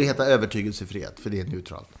det borde heta övertygelsefrihet, för det är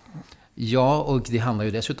neutralt. Ja, och det handlar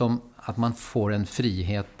ju dessutom att man får en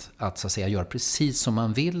frihet att, så att säga, göra precis som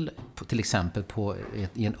man vill, till exempel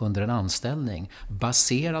under en anställning,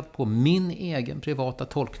 baserat på min egen privata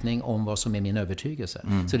tolkning om vad som är min övertygelse.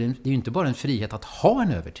 Så det är ju inte bara en frihet att ha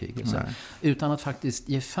en övertygelse, utan att faktiskt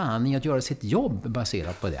ge fan i att göra sitt jobb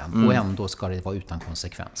baserat på den, och ändå ska det vara utan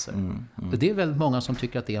konsekvenser. Och det är väldigt många som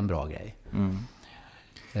tycker att det är en bra grej.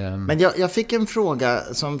 Men jag fick en fråga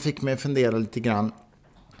som fick mig fundera lite grann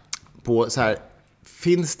på så här: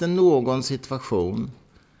 finns det någon situation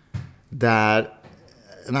där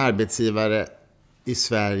en arbetsgivare i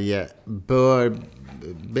Sverige bör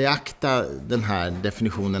beakta den här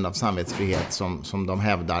definitionen av samvetsfrihet som de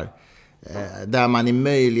hävdar, där man i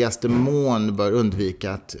möjligaste mån bör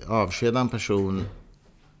undvika att avskeda en person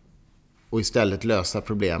och istället lösa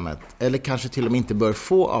problemet, eller kanske till och med inte bör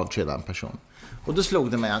få avskeda en person? Och då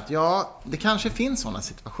slog det mig att det kanske finns sådana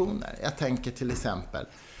situationer. Jag tänker till exempel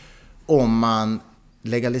om man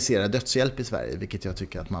legaliserar dödshjälp i Sverige, vilket jag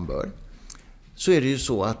tycker att man bör, så är det ju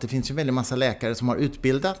så att det finns ju väldigt massa läkare som har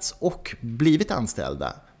utbildats och blivit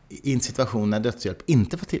anställda i en situation när dödshjälp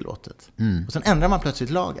inte var tillåtet. Och sen ändrar man plötsligt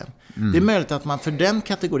lagen. Det är möjligt att man för den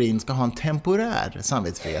kategorin ska ha en temporär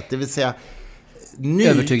samvetsfrihet, det vill säga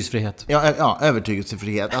övertygelsefrihet. Ja,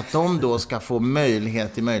 övertygelsefrihet. Att de då ska få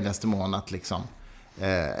möjlighet i möjligaste mån att liksom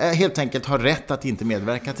helt enkelt ha rätt att inte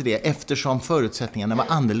medverka till det, eftersom förutsättningarna var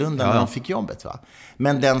annorlunda när de fick jobbet, va?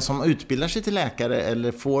 Men den som utbildar sig till läkare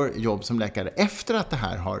eller får jobb som läkare efter att det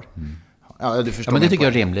här Ja, du förstår. Ja, men det tycker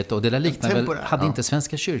jag är rimligt. Och det där liknar väl, Temporär, hade inte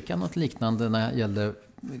Svenska kyrkan något liknande när det gällde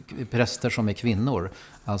präster som är kvinnor?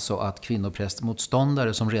 Alltså att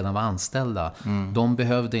kvinnoprästmotståndare som redan var anställda, de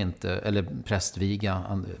behövde inte, eller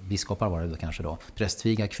prästviga, biskopar var det då kanske då,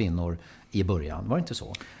 prästviga kvinnor i början. Var det inte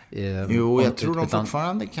så? Jo, jag tror de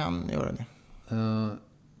fortfarande kan göra det.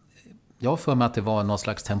 Jag har för mig att det var något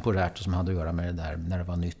slags temporärt som hade att göra med det där. När det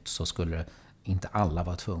var nytt så skulle inte alla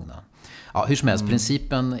vara tvungna. Ja, hur som helst,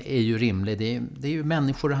 principen är ju rimlig. Det är ju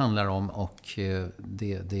människor det handlar om, och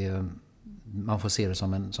man får se det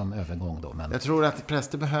som övergång då. Men... Jag tror att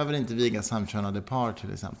präster behöver inte viga samkönade par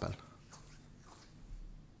till exempel.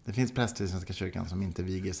 Det finns präster i Svenska kyrkan som inte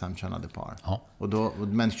viger samkönade par. Ja.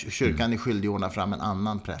 Men kyrkan är skyldig att ordna fram en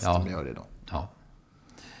annan präst som gör det då. Ja.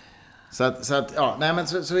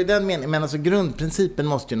 Så i den meningen, men alltså grundprincipen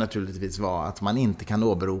måste ju naturligtvis vara att man inte kan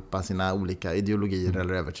åberopa sina olika ideologier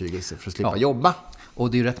eller övertygelser för att slippa jobba.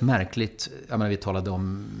 Och det är ju rätt märkligt, jag menar, vi talade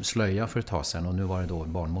om slöja för ett tag sedan och nu var det då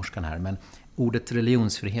barnmorskan här, men ordet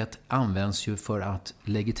religionsfrihet används ju för att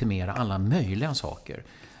legitimera alla möjliga saker.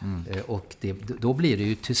 Och då blir det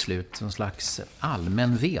ju till slut en slags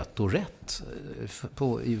allmän vetorätt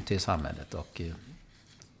ute i samhället. Och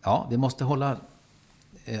ja, vi måste hålla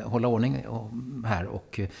ordning här,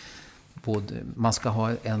 och man ska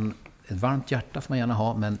ha ett varmt hjärta får man gärna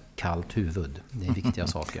ha, men kallt huvud. Det är viktiga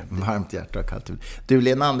saker. Varmt hjärta och kallt huvud. Du,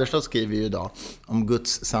 Lena Andersson skriver ju idag om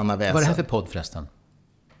Guds sanna väsen. Vad är det här för podd förresten?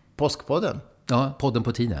 Påskpodden. Ja, podden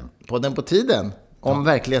på tiden. Podden på tiden. Om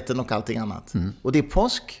verkligheten och allting annat. Och det är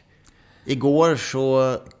påsk. Igår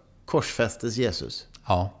så korsfästes Jesus.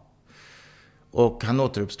 Ja. Och han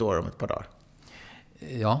återuppstår om ett par dagar.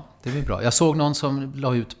 Ja, det blir bra. Jag såg någon som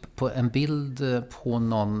la ut på en bild på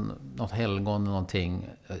något helgon eller någonting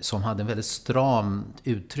som hade en väldigt stram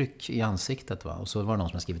uttryck i ansiktet. Va? Och så var det någon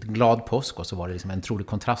som hade skrivit glad påsk, och så var det liksom en otrolig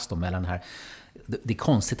kontrast då mellan den här. Det är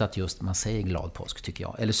konstigt att just man säger glad påsk, tycker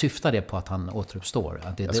jag. Eller syftar det på att han återuppstår?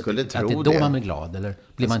 Att det är då man blir glad? Eller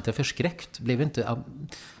blir man inte förskräckt? Blev inte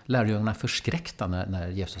lärjungarna förskräckta när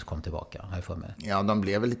Jesus kom tillbaka? Har jag för mig. Ja, de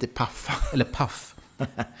blev väl lite paffa. Eller paff.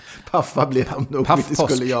 Paffa blev de nog. Det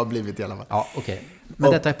skulle jag ha blivit i alla fall. Ja, okej.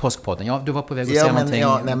 Men detta är påskpodden. Ja, du var på väg att säga någonting.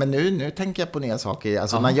 Nej, men nu tänker jag på nya saker.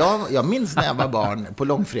 Alltså, när jag minns när jag var barn på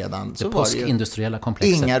långfredagen så var det ju påskindustriella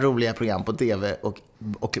komplexet. Inga roliga program på tv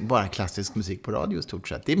och bara klassisk musik på radio i stort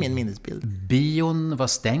sett. Det är min minnesbild. Bion var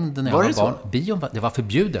stängd när jag var barn. Det var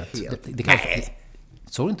förbjudet.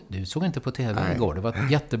 Du såg inte på tv igår. Det var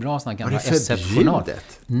ett jättebra sån här gamla SF-journal.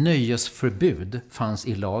 Nöjesförbud fanns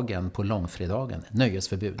i lagen på långfredagen.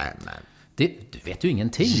 Nöjesförbud. Du vet ju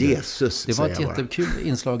ingenting. Jesus, det var ett jättekul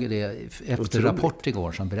inslag i det efter Rapport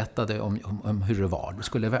igår som berättade om hur det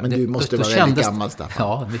var. Men du måste vara väldigt gammal, Staffan.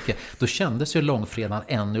 Ja, mycket. Då kändes ju långfredagen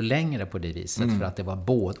ännu längre på det viset. För att det var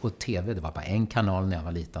både, och tv, det var bara en kanal när jag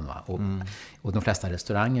var liten. Va? Och de flesta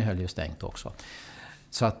restauranger höll ju stängt också.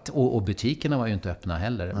 Så att, och butikerna var ju inte öppna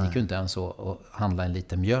heller. Det gick ju inte ens att handla en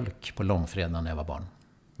liten mjölk på långfredagen när jag var barn.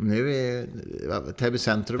 Nu är Täby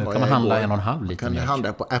centrum. Nu kan man handla 1,5 liter mjölk. Kan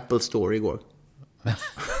handla på Apple Store igår.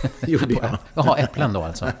 Gjorde jag. Jaha, äpplen då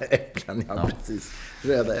alltså. Äpplen, ja, precis.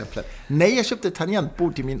 Röda äpplen. Nej, jag köpte ett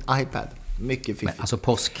tangentbord till min iPad. Mycket fiffigt. Men alltså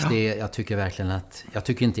påsk, jag tycker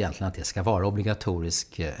inte egentligen att det ska vara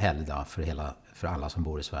obligatorisk helgdag för alla som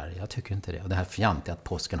bor i Sverige. Jag tycker inte det. Och det här fjantiga att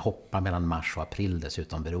påsken hoppar mellan mars och april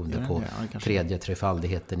dessutom beroende på tredje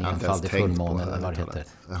trefaldigheten, enfaldig fullmåne eller vad det heter.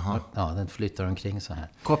 Ja, den flyttar omkring så här.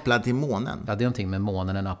 Kopplad till månen? Ja, det är någonting med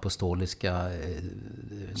månen, den apostoliska...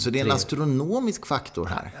 Så det är en astronomisk faktor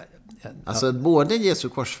här? Alltså både Jesu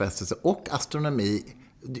korsfästelse och astronomi...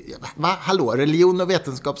 Va? Hallå, religion och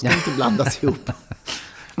vetenskap ska inte blandas ihop.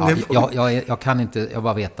 Jag kan inte, jag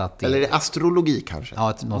bara vet att... Eller är det astrologi kanske?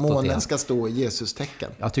 Ja, månen ska stå i Jesus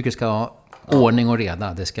tecken. Jag tycker det ska ha ordning och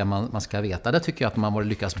reda, det ska man ska veta. Det tycker jag att man har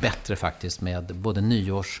lyckats bättre faktiskt med både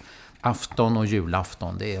nyårsafton och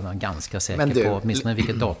julafton. Det är man ganska säker på, åtminstone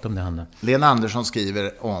vilket datum det handlar. Lena Andersson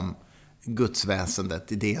skriver om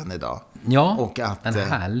gudsväsendet i DN idag. Ja, och att, en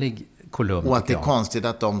härlig kolumn. Och att det är konstigt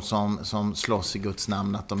att de som slåss i Guds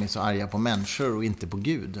namn, att de är så arga på människor och inte på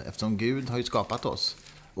Gud. Eftersom Gud har ju skapat oss.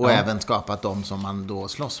 Och även skapat dem som man då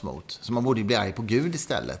slåss mot. Så man borde ju bli arg på Gud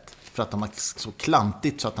istället. För att de har så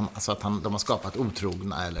klantigt så att de har skapat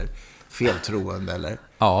otrogna eller feltroende. Eller...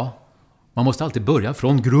 Ja, man måste alltid börja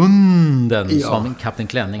från grunden, som Kapten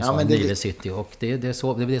Klänning sa i Nile City. Och det är det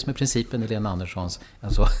som är principen i Lena Anderssons...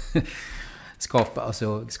 Alltså,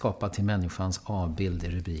 skapa till människans avbild i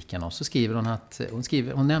rubriken. Och så skriver hon att...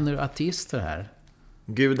 Hon nämner ateister här.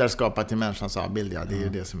 Gud är skapat till människans avbild, det är ju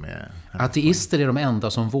det som är... Ateister är de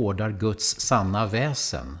enda som vårdar Guds sanna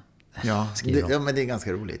väsen. Ja, men det är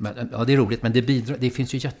ganska roligt. Ja, det är roligt, men det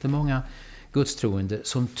finns ju jättemånga gudstroende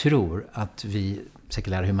som tror att vi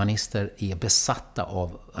sekulära humanister är besatta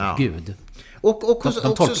av Gud.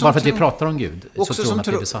 Bara för att vi pratar om Gud så tror de att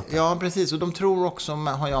vi är besatta. Ja, precis. Och de tror också,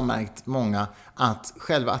 har jag märkt många, att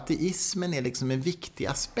själva ateismen är liksom en viktig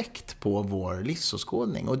aspekt på vår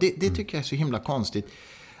livsåskådning. Och det tycker jag är så himla konstigt.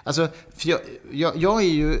 Alltså, för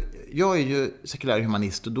jag är ju sekulär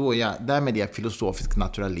humanist och därmed är jag filosofisk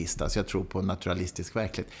naturalist. Alltså jag tror på en naturalistisk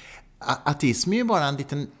verklighet. Ateism är ju bara en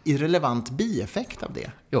liten irrelevant bieffekt av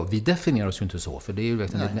det. Ja, vi definierar oss ju inte så. För det är ju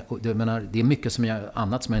det är mycket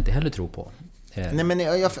annat som jag inte heller tror på. Nej,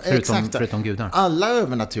 men förutom gudar. Alla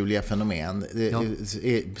övernaturliga fenomen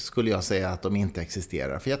skulle jag säga att de inte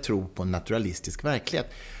existerar. För jag tror på en naturalistisk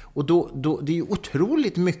verklighet. Och då det är ju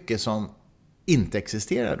otroligt mycket som inte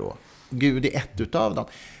existerar då. Gud är ett utav dem.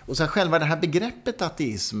 Och så själva det här begreppet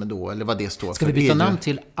ateism då, eller vad det står för. Ska vi byta namn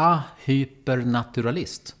till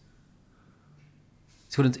ahypernaturalist?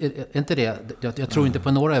 Är inte det? Jag tror inte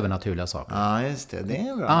på några övernaturliga saker. Ja, just det. Det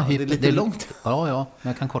är bra. Det är lite långt. Ja,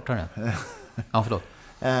 men jag kan korta det. Ja, förlåt.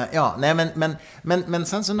 Men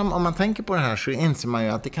sen så om man tänker på det här så inser man ju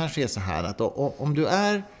att det kanske är så här att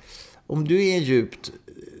om du är djupt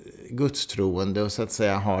gudstroende och så att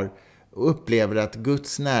säga upplever att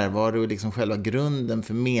Guds närvaro är liksom själva grunden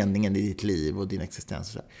för meningen i ditt liv och din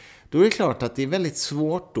existens, då är det klart att det är väldigt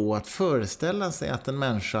svårt då att föreställa sig att en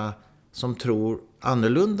människa som tror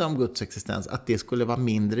annorlunda om Guds existens, att det skulle vara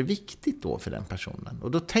mindre viktigt då för den personen.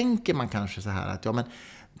 Och då tänker man kanske så här att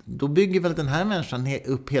då bygger väl den här människan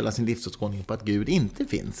upp hela sin livsåskådning på att Gud inte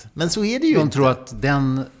finns. Men så är det ju inte. De tror att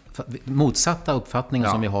den motsatta uppfattningen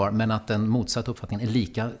som vi har, men att den motsatta uppfattningen är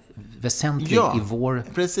lika väsentlig i vår...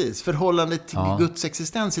 precis. Förhållandet till Guds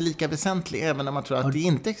existens är lika väsentlig även när man tror att det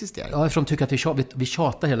inte existerar. Ja, eftersom de tycker att vi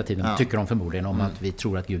tjatar hela tiden, tycker de förmodligen om att vi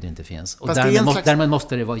tror att Gud inte finns. Och därmed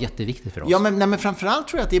måste det vara jätteviktigt för oss. Ja, men framförallt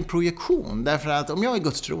tror jag att det är en projektion. Därför att om jag är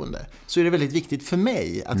gudstroende så är det väldigt viktigt för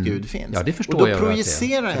mig att Gud finns. Ja, det förstår och då jag.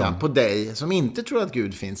 projicerar jag på dig som inte tror att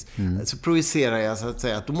Gud finns. Så projicerar jag så att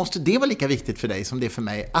säga att då måste det vara lika viktigt för dig som det är för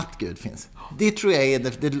mig att Gud finns. Det tror jag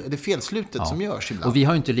är det felslutet som görs ibland. Och vi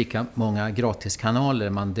har ju inte lika många gratiskanaler.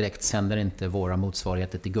 Man direkt sänder inte våra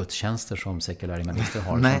motsvarigheter till gudstjänster som sekulära humanister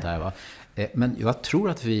har. Sånt där, va? Men jag tror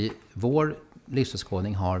att vår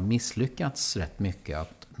livsåskådning har misslyckats rätt mycket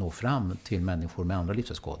att nå fram till människor med andra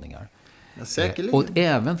livsåskådningar. Ja, säkerligen. Och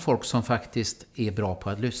även folk som faktiskt är bra på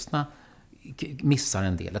att lyssna missar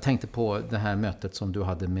en del. Jag tänkte på det här mötet som du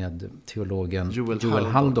hade med teologen Joel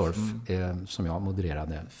Halldorf som jag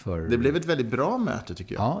modererade. Det blev ett väldigt bra möte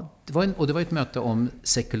tycker jag. Ja, det var ett möte om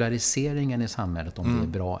sekulariseringen i samhället, om det är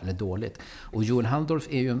bra eller dåligt. Och Joel Halldorf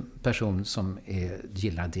är ju en person som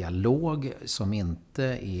gillar dialog, som inte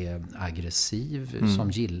är aggressiv,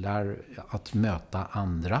 som gillar att möta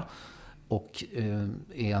andra. Och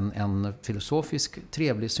är en filosofisk,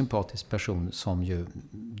 trevlig, sympatisk person som ju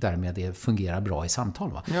därmed fungerar bra i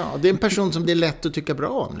samtal. Va? Ja, det är en person som det är lätt att tycka bra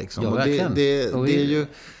om. Liksom. Ja, verkligen. Det är ju...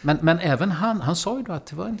 men även han sa ju då att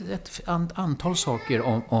det var ett antal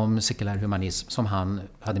saker om sekulär humanism som han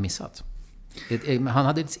hade missat. Han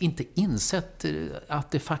hade inte insett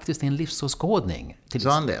att det faktiskt är en livsåskådning.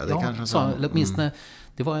 Sa han det? Det kanske sa. Åtminstone,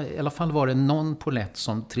 i alla fall var det någon polett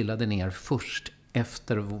som trillade ner först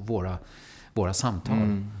efter våra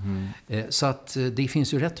samtal. Så att det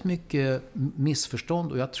finns ju rätt mycket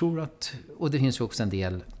missförstånd och jag tror och det finns ju också en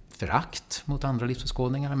del förakt mot andra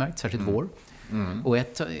livsåskådningar, har jag märkt, särskilt vår. Och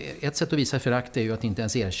ett sätt att visa förakt är ju att inte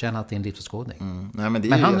ens erkänna att det är en livsåskådning. Nej,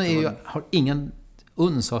 men han har ingen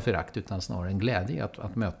uns av förakt utan snarare en glädje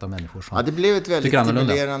att möta människor som det blev ett väldigt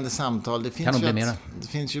stimulerande samtal. Det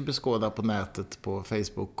finns ju beskåda på nätet, på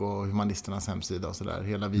Facebook och Humanisternas hemsida och sådär.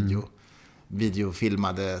 Hela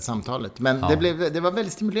videofilmade samtalet. Men det var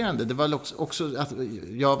väldigt stimulerande. Det var också att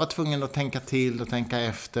jag var tvungen att tänka till och tänka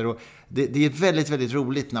efter. Och det är väldigt, väldigt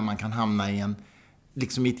roligt när man kan hamna i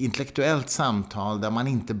i ett intellektuellt samtal där man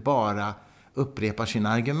inte bara upprepar sina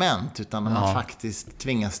argument utan när man faktiskt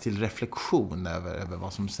tvingas till reflektion över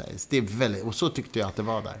vad som sägs. Det är väldigt, och så tyckte jag att det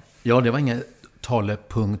var där. Ja, det var inget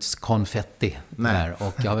talepunktskonfetti där.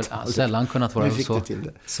 Och jag har väl sällan kunnat vara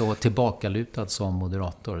så tillbakalutad som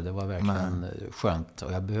moderator. Det var verkligen skönt.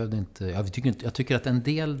 Och jag behövde inte... Jag tycker att en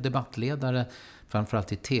del debattledare,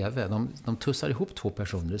 framförallt i tv, de tussar ihop två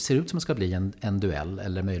personer. Det ser ut som det ska bli en duell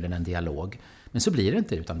eller möjligen en dialog. Men så blir det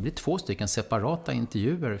inte, utan det blir 2 separata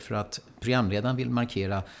intervjuer för att programledaren vill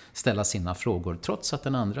ställa sina frågor trots att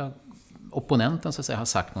den andra opponenten så att säga har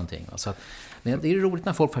sagt någonting. Så att, det är roligt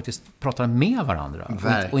när folk faktiskt pratar med varandra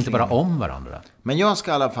och inte bara om varandra. Men jag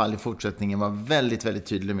ska i alla fall i fortsättningen vara väldigt, väldigt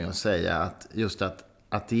tydlig med att säga att just att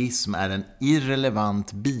ateism är en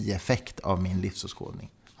irrelevant bieffekt av min livsåskådning.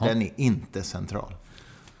 Den är inte central.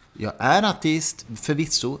 Jag är ateist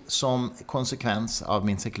förvisso som konsekvens av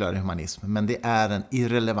min sekulära humanism, men det är en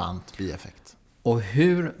irrelevant bieffekt. Och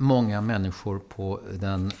hur många människor på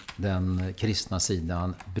den kristna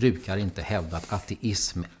sidan brukar inte hävda att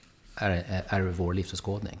ateism är vår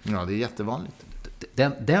livsåskådning? Ja, det är jättevanligt.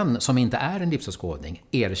 Den som inte är en livsåskådning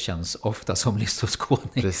erkänns ofta som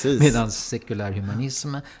livsåskådning. Precis. Medan sekulär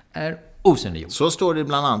humanism är osynliggjord. Så står det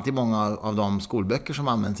bland annat i många av de skolböcker som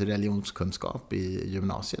används i religionskunskap i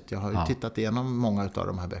gymnasiet. Jag har ju tittat igenom många av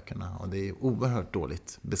de här böckerna och det är oerhört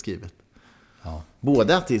dåligt beskrivet. Ja.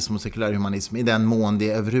 Både ateism och sekulär humanism, i den mån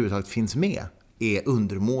det överhuvudtaget finns med, är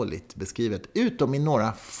undermåligt beskrivet. Utom i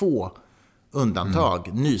några få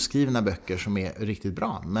undantag, nyskrivna böcker som är riktigt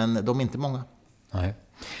bra. Men de är inte många. Nej.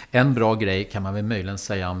 En bra grej kan man väl möjligen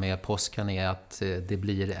säga med påsken är att det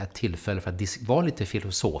blir ett tillfälle för att vara lite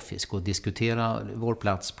filosofisk och diskutera vår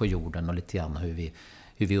plats på jorden och lite grann hur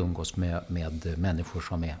vi umgås med människor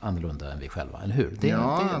som är annorlunda än vi själva, eller hur?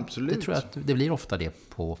 Absolut. Det tror jag att det blir ofta det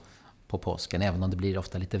på påsken, även om det blir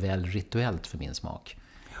ofta lite väl rituellt för min smak.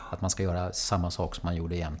 Att man ska göra samma sak som man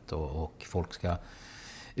gjorde jämt och folk ska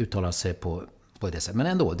uttala sig på det sättet. Men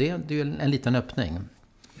ändå, det är en liten öppning.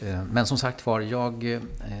 Men som sagt var,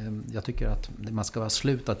 jag tycker att man ska vara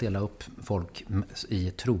slut att dela upp folk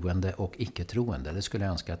i troende och icke-troende. Det skulle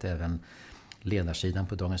jag önska att även ledarsidan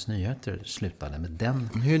på Dagens Nyheter slutade med den.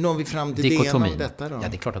 Hur når vi fram till dikotomin. Det detta då? Ja,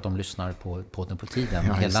 det är klart att de lyssnar på den på tiden.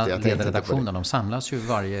 Ja, hela ledarredaktionen, de samlas ju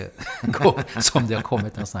varje gång som det har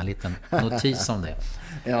kommit en sån här liten notis om det.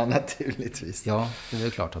 Ja, naturligtvis. Ja, det är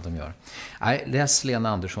klart att de gör. Nej, läs Lena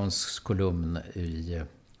Anderssons kolumn i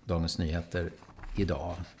Dagens Nyheter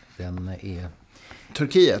idag. Den är...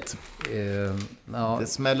 Turkiet. Ja, Det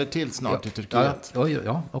smäller till snart i Turkiet.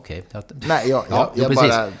 Ja, okej. Nej, jag precis.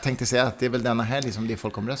 bara tänkte säga att det är väl denna helg som det är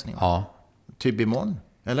folkomröstning. Ja. Typ imorgon,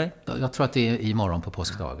 eller? Jag tror att det är imorgon på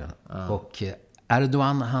påskdagen. Och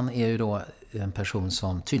Erdogan, han är ju då en person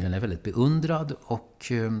som tydligen är väldigt beundrad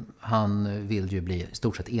och han vill ju bli i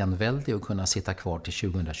stort sett enväldig och kunna sitta kvar till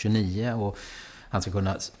 2029 och han ska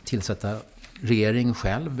kunna tillsätta regering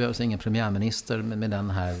själv, behövs ingen premiärminister med den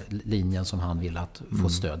här linjen som han vill att få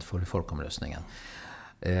stöd för i folkomröstningen.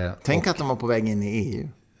 Tänk att de var på väg in i EU.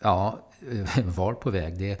 Ja, var på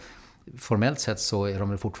väg. Formellt sett så är de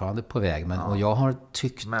väl fortfarande på väg. Och jag har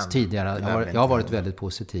tyckt tidigare, jag har varit väldigt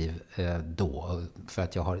positiv då. För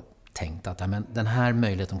att jag har tänkt att den här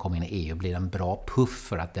möjligheten att komma in i EU blir en bra puff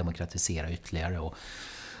för att demokratisera ytterligare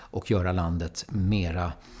och göra landet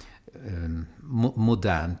mera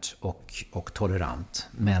modernt och tolerant.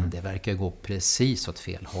 Men det verkar gå precis åt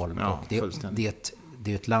fel håll. Ja, det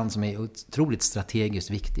är ett land som är otroligt strategiskt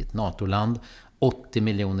viktigt. NATO-land, 80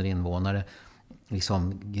 miljoner invånare,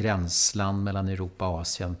 liksom gränsland mellan Europa och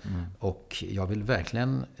Asien. Och jag vill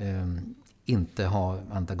verkligen inte ha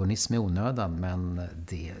antagonism i onödan, men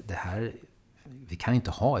det här, vi kan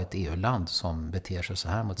inte ha ett EU-land som beter sig så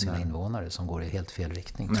här mot sina invånare, som går i helt fel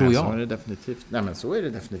riktning, tror jag. Så är det definitivt. Nej, men så är det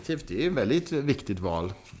definitivt. Det är ett väldigt viktigt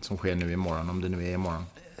val som sker nu imorgon, om det nu är imorgon.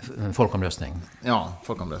 Folkomröstning. Ja,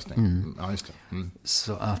 folkomröstning. Ja, just det.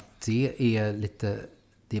 Så att det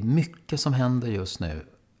är mycket som händer just nu.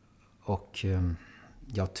 Och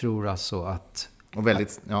jag tror alltså att och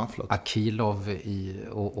väldigt, Akilov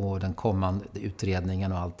och den kommande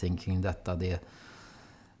utredningen och allting kring detta,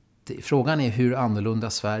 frågan är hur annorlunda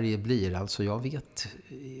Sverige blir. Alltså jag vet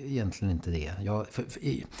egentligen inte det.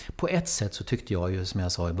 På ett sätt så tyckte jag ju, som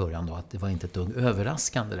jag sa i början då, att det var inte ett dugg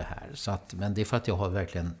överraskande det här. Men det är för att jag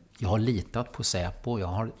har litat på Säpo.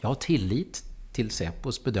 Jag har tillit till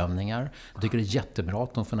Säpos bedömningar. Jag tycker det är jättebra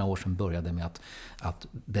att de för några år sedan började med att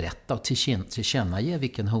berätta och tillkännage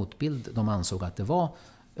vilken hotbild de ansåg att det var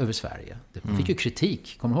över Sverige. De fick ju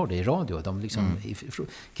kritik, kommer du ihåg det, i radio.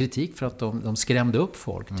 Kritik för att de skrämde upp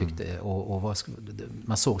folk, tyckte, och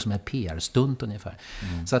man såg som en PR-stunt ungefär.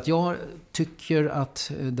 Så att jag tycker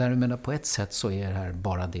att därmed på ett sätt så är det här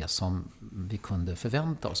bara det som vi kunde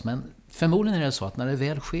förvänta oss. Men förmodligen är det så att när det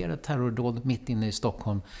väl sker ett terrordåd mitt inne i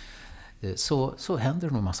Stockholm, så händer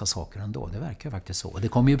det nog massa saker ändå. Det verkar faktiskt så. Det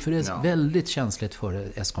kommer ju väldigt känsligt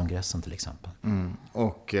för S-kongressen till exempel.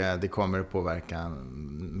 Och det kommer påverka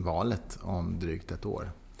valet om drygt ett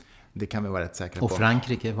år. Det kan vi vara rätt säkra på. Och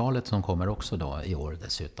Frankrike-valet som kommer också då i år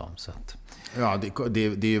dessutom. Så att... Ja, det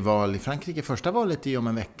är ju val i Frankrike. Första valet är ju om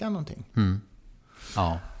en vecka någonting.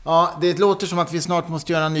 Ja, det låter som att vi snart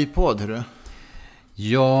måste göra en ny podd, hörru.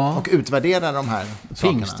 Ja. Och utvärdera de här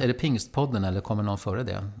sakerna. Är det Pingstpodden eller kommer någon före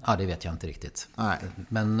det? Ja, det vet jag inte riktigt. Nej.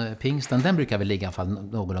 Men Pingsten, den brukar väl ligga i alla fall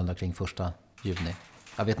någorlunda kring 1 juni.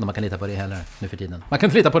 Jag vet inte om man kan lita på det heller nu för tiden. Man kan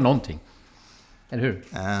inte lita på någonting. Eller hur?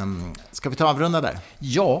 Ska vi ta avrunda där?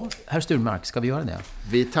 Ja, herr Sturmark, ska vi göra det?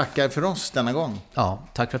 Vi tackar för oss denna gång. Ja,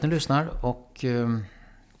 tack för att ni lyssnar och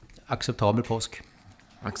acceptabel påsk.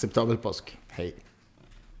 Acceptabel påsk. Hej.